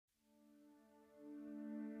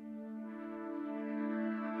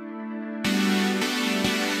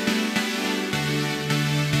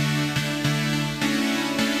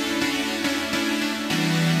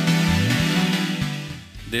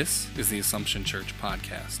This is the Assumption Church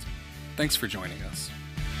podcast. Thanks for joining us.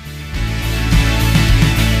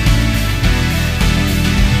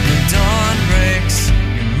 The dawn breaks,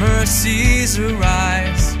 your mercies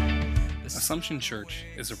arise. Assumption Church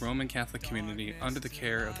is a Roman Catholic community under the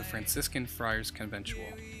care of the Franciscan Friars Conventual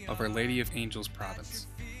of Our Lady of Angels Province.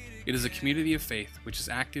 It is a community of faith which is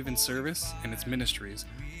active in service, and its ministries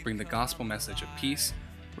bring the gospel message of peace,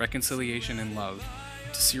 reconciliation, and love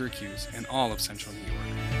to Syracuse and all of Central New York.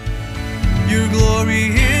 Your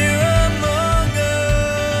glory here among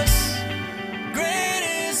us,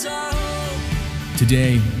 great is our hope.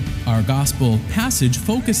 Today, our gospel passage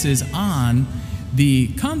focuses on the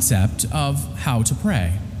concept of how to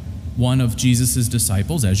pray. One of Jesus'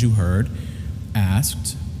 disciples, as you heard,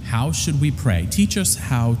 asked, "How should we pray? Teach us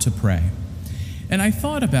how to pray." And I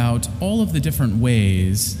thought about all of the different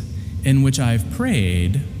ways in which I've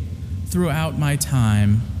prayed throughout my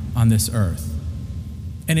time on this earth.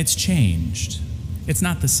 And it's changed. It's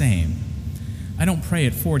not the same. I don't pray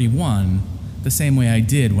at 41 the same way I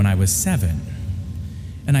did when I was 7.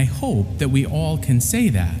 And I hope that we all can say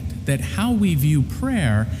that how we view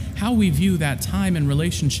prayer, how we view that time in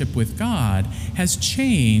relationship with God has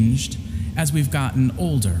changed as we've gotten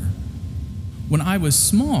older. When I was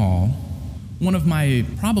small, one of my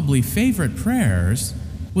probably favorite prayers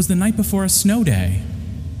was the night before a snow day.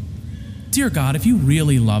 Dear God, if you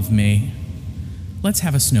really love me, let's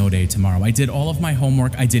have a snow day tomorrow. I did all of my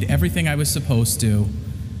homework. I did everything I was supposed to.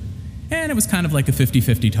 And it was kind of like a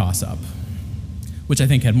 50-50 toss-up, which I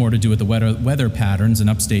think had more to do with the weather patterns in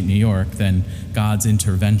upstate New York than God's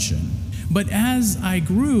intervention. But as I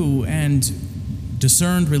grew and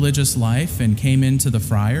discerned religious life and came into the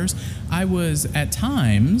friars, I was at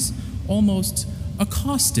times almost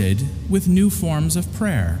accosted with new forms of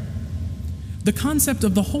prayer. The concept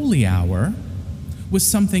of the holy hour was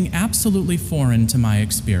something absolutely foreign to my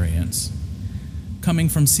experience. Coming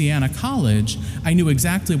from Siena College, I knew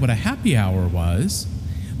exactly what a happy hour was,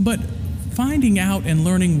 but finding out and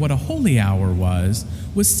learning what a holy hour was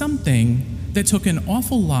something that took an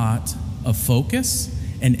awful lot of focus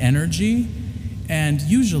and energy, and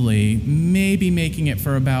usually maybe making it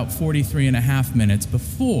for about 43 and a half minutes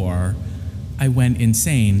before I went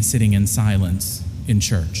insane sitting in silence in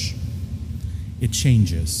church. It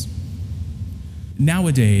changes.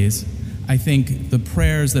 Nowadays, I think the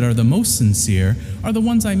prayers that are the most sincere are the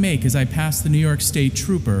ones I make as I pass the New York State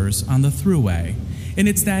troopers on the thruway. And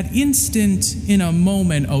it's that instant, in a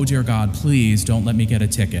moment, oh dear God, please don't let me get a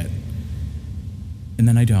ticket. And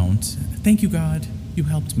then I don't. Thank you, God, you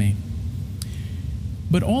helped me.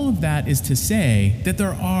 But all of that is to say that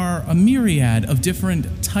there are a myriad of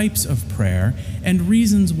different types of prayer and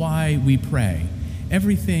reasons why we pray.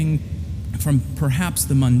 Everything from perhaps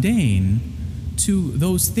the mundane to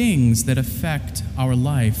those things that affect our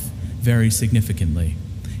life very significantly.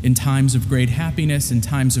 In times of great happiness, in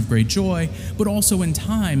times of great joy, but also in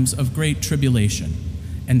times of great tribulation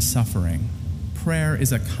and suffering. Prayer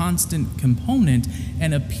is a constant component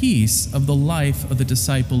and a piece of the life of the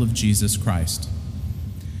disciple of Jesus Christ.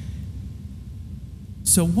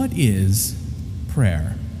 So what is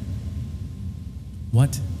prayer?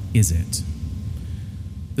 What is it?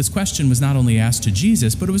 This question was not only asked to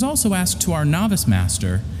Jesus, but it was also asked to our novice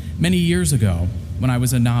master many years ago when I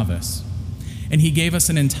was a novice. And he gave us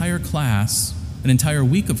an entire class, an entire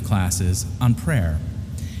week of classes on prayer.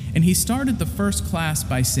 And he started the first class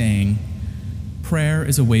by saying, prayer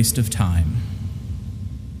is a waste of time.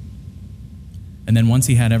 And then once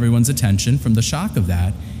he had everyone's attention from the shock of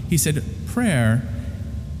that, he said, prayer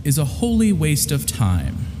is a holy waste of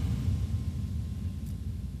time.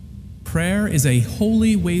 Prayer is a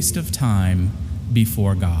holy waste of time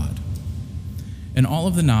before God. And all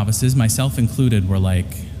of the novices, myself included, were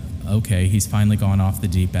like, okay, he's finally gone off the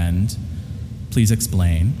deep end. Please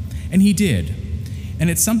explain. And he did. And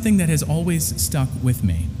it's something that has always stuck with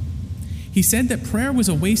me. He said that prayer was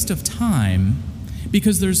a waste of time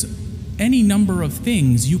because there's any number of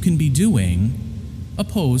things you can be doing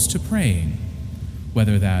opposed to praying.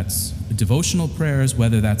 Whether that's devotional prayers,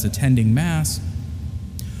 whether that's attending Mass,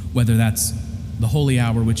 whether that's the holy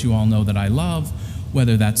hour, which you all know that I love,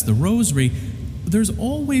 whether that's the rosary, there's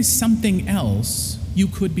always something else you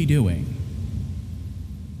could be doing.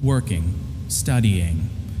 Working, studying,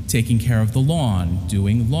 taking care of the lawn,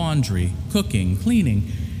 doing laundry, cooking,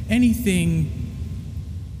 cleaning, anything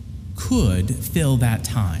could fill that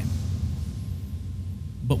time.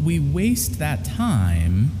 But we waste that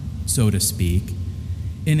time, so to speak,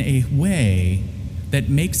 in a way that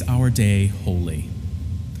makes our day holy.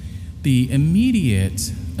 The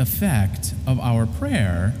immediate effect of our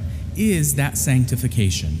prayer is that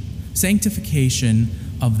sanctification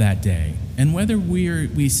of that day. And whether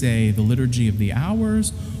we say the Liturgy of the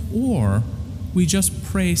Hours or we just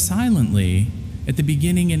pray silently at the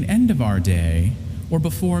beginning and end of our day or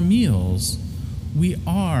before meals, we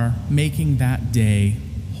are making that day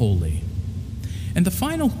holy. And the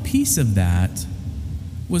final piece of that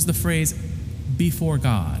was the phrase, before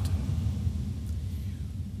God.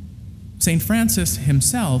 St. Francis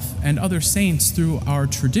himself and other saints through our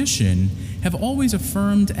tradition have always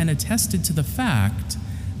affirmed and attested to the fact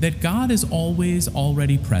that God is always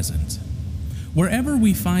already present. Wherever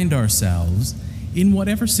we find ourselves, in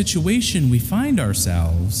whatever situation we find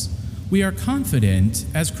ourselves, we are confident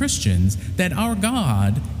as Christians that our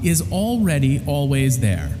God is already always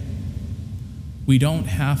there. We don't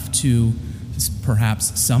have to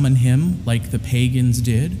perhaps summon him like the pagans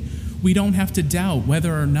did. We don't have to doubt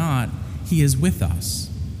whether or not he is with us.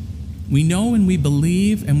 We know and we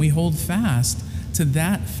believe and we hold fast to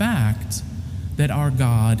that fact that our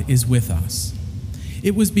God is with us.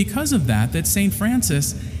 It was because of that that St.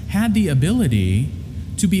 Francis had the ability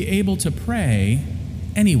to be able to pray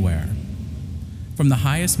anywhere. From the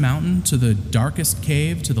highest mountain to the darkest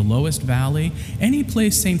cave to the lowest valley, any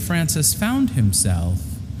place St. Francis found himself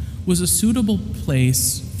was a suitable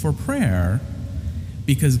place for prayer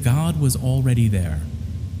because God was already there.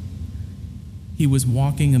 He was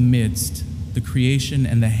walking amidst the creation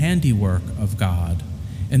and the handiwork of God,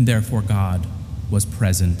 and therefore God was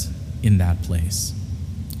present in that place.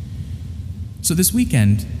 So this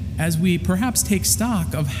weekend, as we perhaps take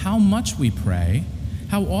stock of how much we pray,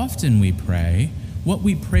 how often we pray, what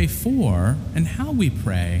we pray for, and how we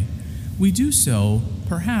pray, we do so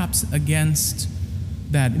perhaps against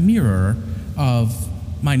that mirror of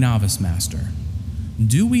my novice master.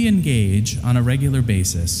 Do we engage on a regular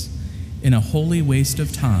basis in a holy waste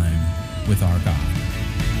of time with our God?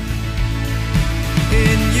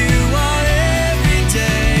 In you our every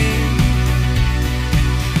day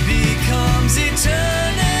becomes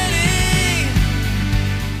eternity.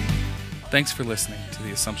 Thanks for listening to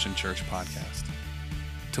the Assumption Church podcast.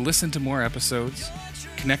 To listen to more episodes,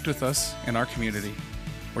 connect with us in our community,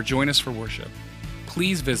 or join us for worship,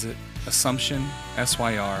 please visit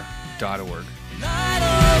AssumptionSYR.org. Light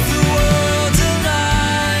of the world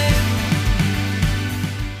alive.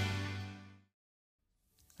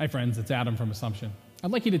 Hi friends, it's Adam from Assumption.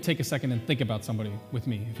 I'd like you to take a second and think about somebody with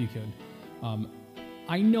me, if you could.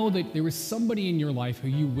 I know that there is somebody in your life who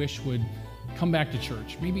you wish would come back to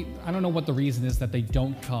church. Maybe, I don't know what the reason is that they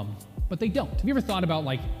don't come, but they don't. Have you ever thought about,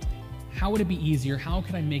 how would it be easier? How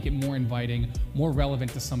could I make it more inviting, more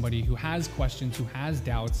relevant to somebody who has questions, who has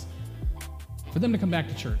doubts, for them to come back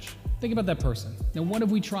to church? Think about that person. Now, what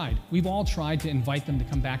have we tried? We've all tried to invite them to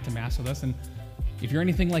come back to Mass with us, and if you're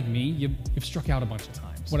anything like me, you've struck out a bunch of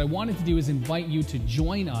times. What I wanted to do is invite you to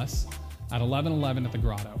join us at 11:11 at the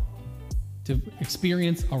Grotto to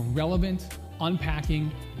experience a relevant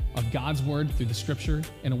unpacking of God's Word through the Scripture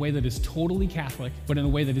in a way that is totally Catholic, but in a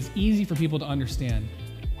way that is easy for people to understand,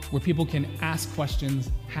 where people can ask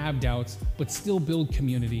questions, have doubts, but still build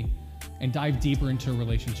community and dive deeper into a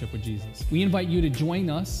relationship with Jesus. We invite you to join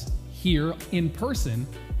us here in person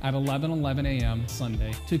at 11:11 a.m.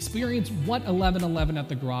 Sunday to experience what 11:11 at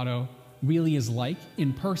the Grotto really is like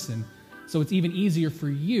in person, so it's even easier for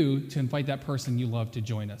you to invite that person you love to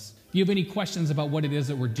join us. If you have any questions about what it is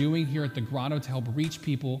that we're doing here at the Grotto to help reach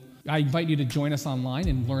people, I invite you to join us online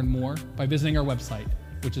and learn more by visiting our website,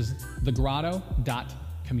 which is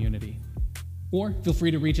thegrotto.community. Or feel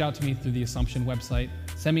free to reach out to me through the Assumption website.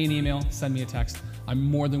 Send me an email, send me a text. I'm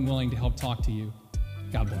more than willing to help talk to you.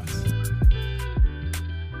 God bless.